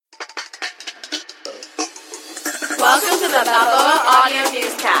the Balboa Audio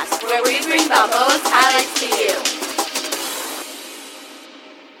Newscast, where we bring Balboa's highlights to you.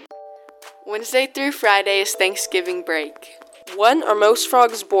 Wednesday through Friday is Thanksgiving break. When are most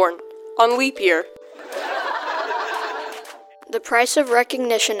frogs born? On leap year. The price of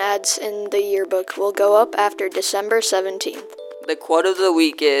recognition ads in the yearbook will go up after December 17th. The quote of the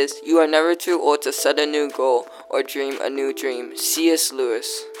week is, "You are never too old to set a new goal or dream a new dream." C.S.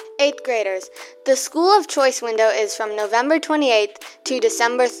 Lewis. 8th graders, the School of Choice window is from November 28th to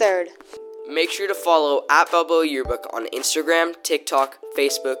December 3rd. Make sure to follow at Balboa Yearbook on Instagram, TikTok,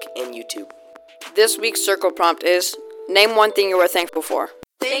 Facebook, and YouTube. This week's circle prompt is, name one thing you are thankful for.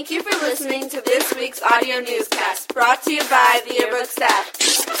 Thank you for listening to this week's audio newscast, brought to you by the Yearbook staff.